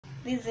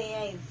This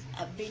hair is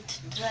a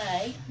bit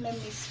dry. Let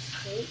me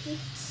spray it.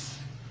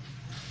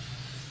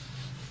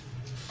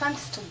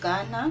 Thanks to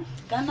Ghana.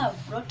 Ghana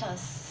brought us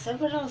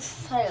several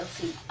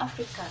styles in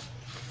Africa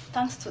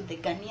thanks to the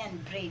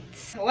Ghanaian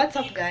braids. What's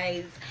up,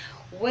 guys?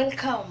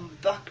 Welcome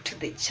back to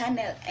the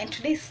channel, and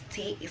today's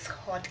day is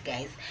hot,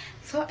 guys,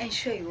 so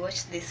ensure you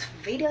watch this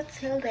video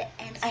till the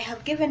end. I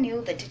have given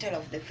you the title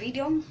of the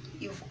video.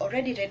 You've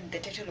already read the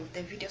title of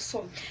the video,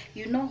 so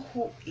you know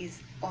who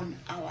is on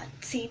our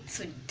tea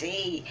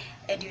today,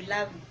 and you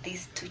love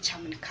these two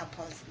charming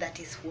couples, that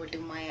is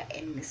Wodemaya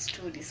and Miss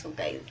Trudy. So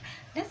guys,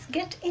 let's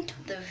get into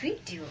the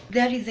video.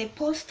 There is a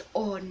post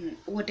on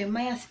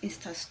Wodemaya's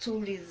Insta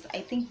stories.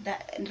 I think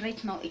that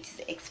right now it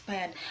is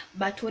expired,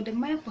 but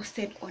Wodemaya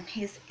posted on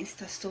his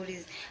Insta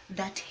stories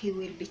that he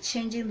will be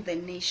changing the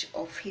niche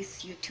of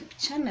his YouTube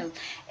channel,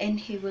 and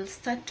he will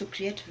start to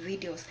create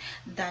videos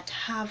that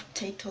have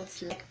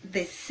titles like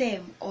the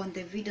same on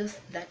the videos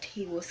that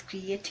he was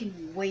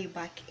creating way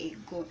back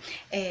ago,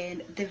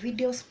 and the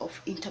videos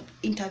of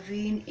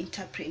interviewing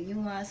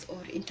entrepreneurs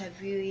or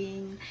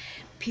interviewing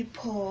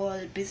people,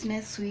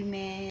 business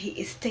women. He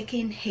is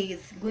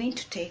going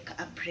to take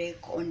a break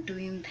on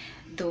doing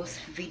those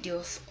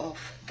videos of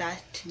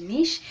that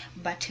niche,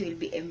 but he will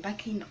be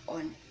embarking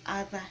on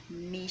other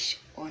niche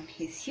on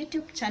his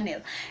YouTube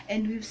channel.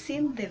 And we've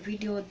seen the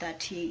video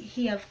that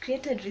he have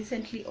created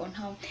recently on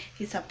how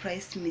he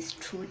surprised Miss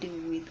Trudy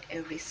with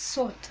a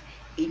resort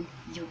in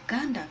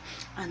Uganda.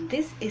 And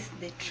this is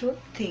the true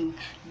thing.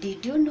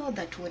 Did you know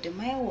that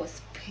Wodemaya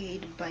was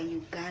paid by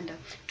Uganda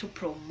to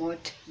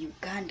promote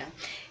Uganda?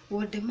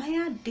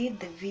 Wodemaya did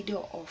the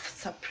video of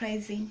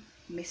surprising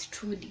Miss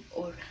Trudy,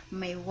 or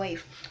my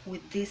wife,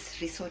 with this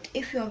resort.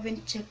 If you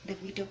haven't checked the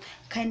video,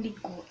 kindly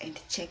go and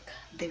check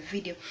the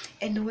video.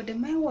 And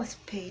Wodemaya was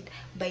paid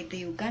by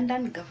the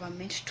Ugandan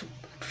government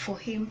for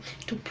him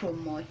to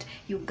promote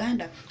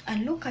Uganda.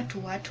 And look at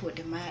what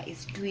Wodemaya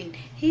is doing.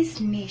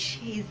 His niche,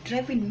 he is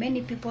driving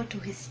many people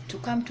to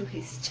come to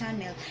his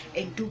channel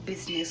and do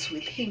business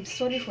with him.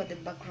 Sorry for the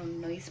background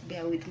noise,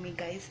 bear with me,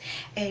 guys.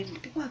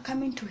 And people are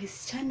coming to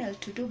his channel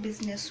to do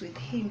business with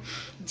him,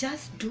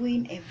 just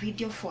doing a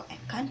video for a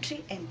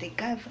country, and the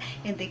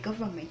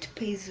government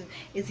pays you.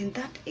 Isn't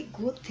that a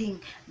good thing?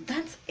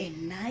 That's a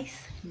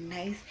nice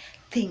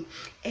thing.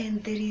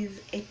 And there is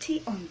a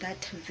tea on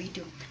that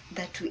video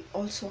that we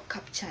also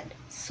captured.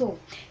 So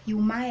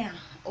Umaya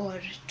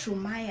or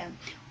Trumaya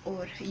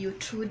or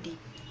Trudy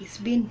is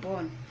being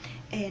born,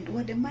 and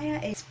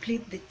Wodemaya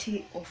split the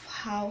tea of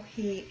how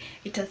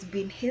it has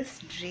been his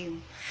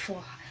dream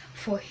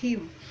for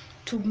him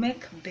to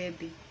make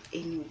baby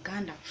in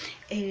Uganda.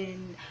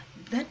 And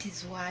that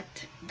is what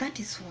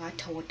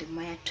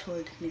Wodemaya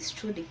told Miss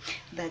Trudy,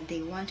 that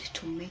they want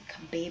to make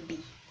a baby,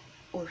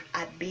 or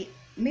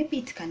maybe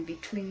it can be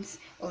twins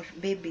or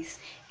babies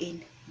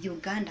in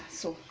Uganda.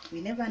 So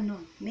we never know,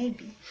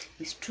 maybe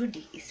Miss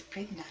Trudy is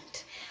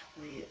pregnant.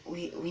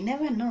 We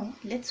never know.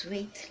 Let's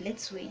wait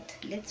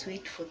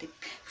for the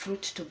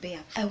fruit to bear.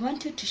 I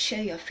want you to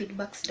share your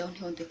feedbacks down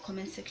here in the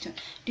comment section.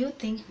 Do you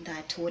think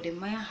that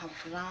Wodemaya have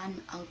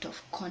run out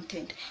of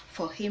content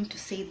for him to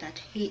say that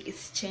he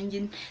is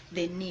changing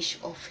the niche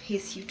of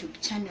his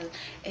YouTube channel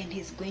and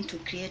he's going to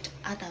create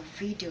other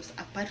videos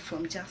apart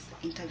from just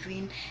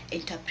interviewing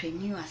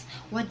entrepreneurs?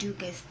 What do you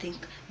guys think?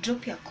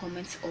 Drop your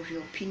comments or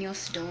your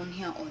opinions down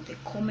here on the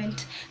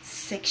comment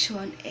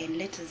section and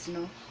let us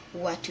know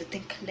what you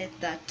think. Let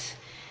that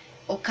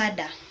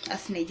Okada,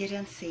 as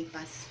Nigerians say,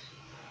 pass.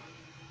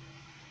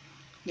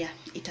 Yeah,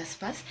 it has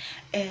passed.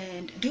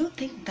 And do you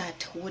think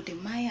that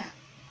Wodemaya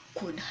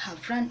could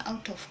have run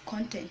out of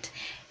content?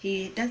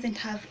 He doesn't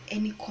have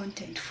any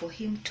content for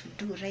him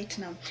to do right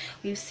now.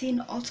 We've seen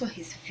also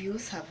his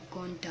views have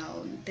gone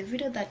down. The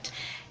video that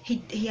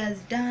he has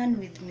done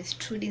with Miss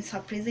Trudy,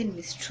 surprising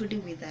Miss Trudy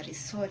with a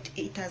resort,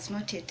 it has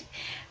not yet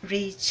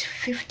reached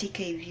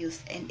 50k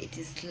views, and it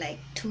is like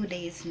 2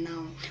 days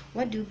now.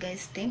 What do you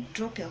guys think?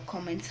 Drop your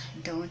comments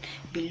down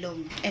below.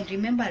 And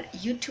remember,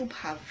 YouTube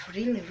have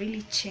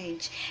really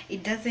changed.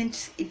 It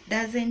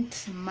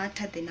doesn't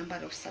matter the number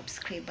of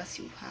subscribers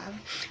you have.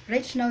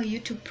 Right now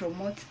YouTube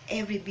promotes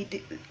every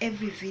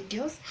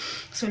videos.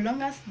 So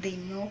long as they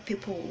know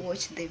people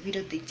watch the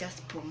video, they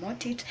just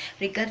promote it,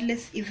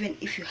 regardless, even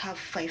if you have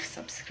 5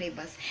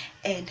 subscribers.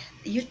 And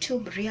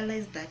YouTube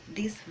realized that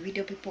this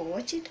video people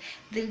watch it,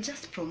 they'll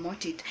just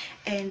promote it.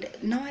 And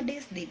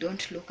nowadays they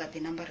don't look at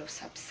the number of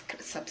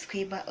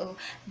subscriber, or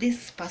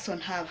this person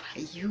have a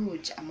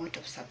huge amount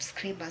of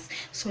subscribers,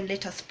 so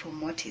let us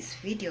promote his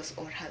videos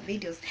or her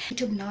videos.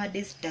 YouTube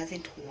nowadays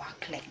doesn't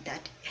work like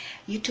that.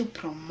 YouTube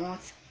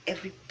promotes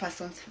every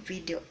person's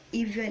video,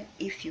 even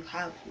if you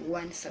have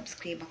 1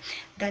 subscriber.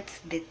 That's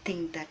the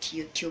thing that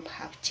YouTube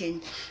have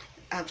changed,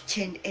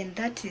 and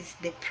that is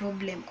the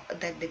problem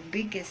that the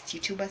biggest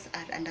YouTubers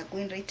are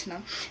undergoing right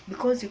now,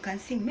 because you can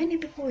see many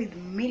people with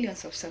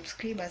millions of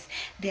subscribers,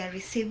 they are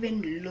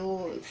receiving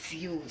low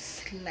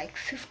views, like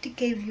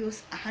 50k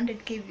views,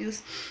 100k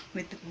views,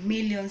 with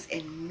millions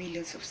and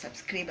millions of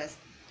subscribers.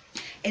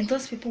 And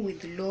those people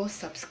with low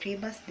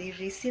subscribers, they're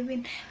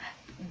receiving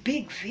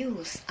big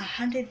views,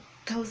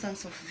 100,000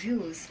 of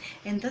views,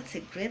 and that's a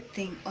great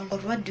thing. Or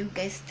what do you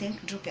guys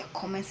think? Drop your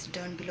comments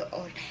down below.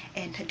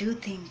 And do you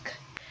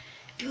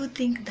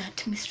think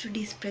that Miss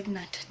Trudy is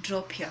pregnant?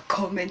 Drop your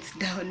comments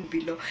down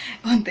below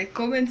on the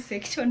comment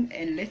section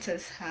and let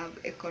us have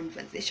a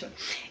conversation.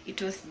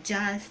 It was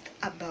just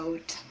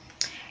about,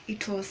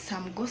 it was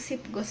some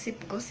gossip,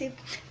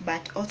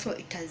 but also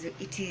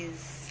it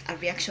is a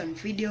reaction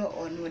video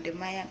on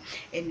Wodemaya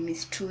and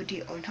Miss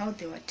Trudy, on how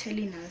they were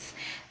telling us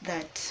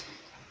that,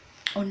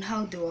 on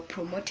how they were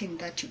promoting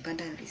that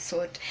Ugandan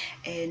resort,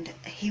 and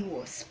he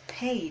was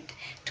paid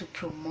to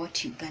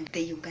promote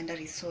the Uganda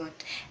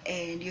resort.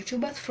 And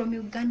YouTubers from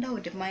Uganda,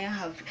 Wodemaya,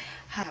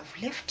 have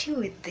left you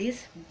with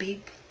this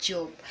big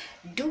job.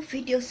 Do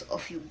videos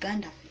of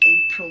Uganda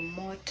and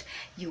promote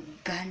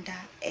Uganda,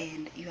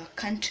 and your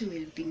country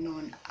will be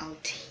known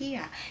out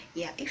here.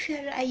 Yeah, if you're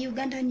a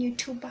Ugandan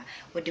YouTuber,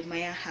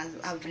 Wodemaya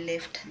have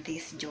left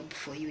this job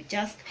for you.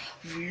 Just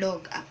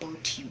vlog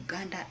about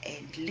Uganda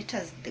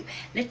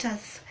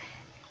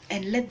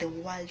and let the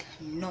world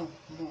know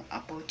more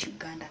about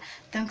Uganda.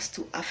 Thanks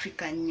to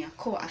African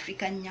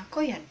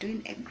Nyako, you're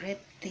doing a great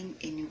thing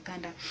in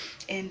Uganda.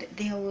 And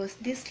there was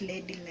this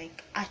lady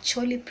like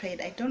Acholi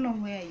Pride. I don't know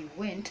where you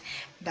went,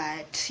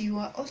 but you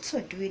are also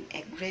doing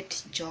a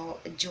great job,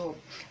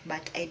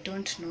 but I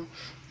don't know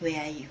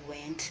where you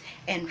went.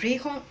 And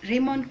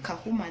Raymond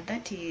Kahuma,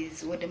 that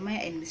is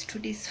Wodemaya and Miss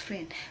Trudy's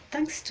friend,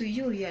 thanks to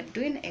you, you are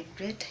doing a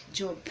great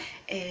job.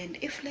 And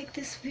if you like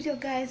this video,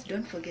 guys,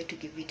 don't forget to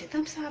give it a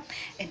thumbs up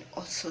and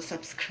also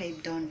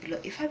subscribe down below.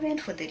 If I went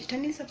for the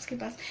returning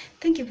subscribers,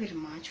 thank you very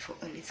much for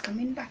always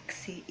coming back.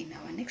 See you in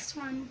our next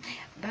one.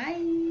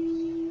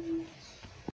 Bye.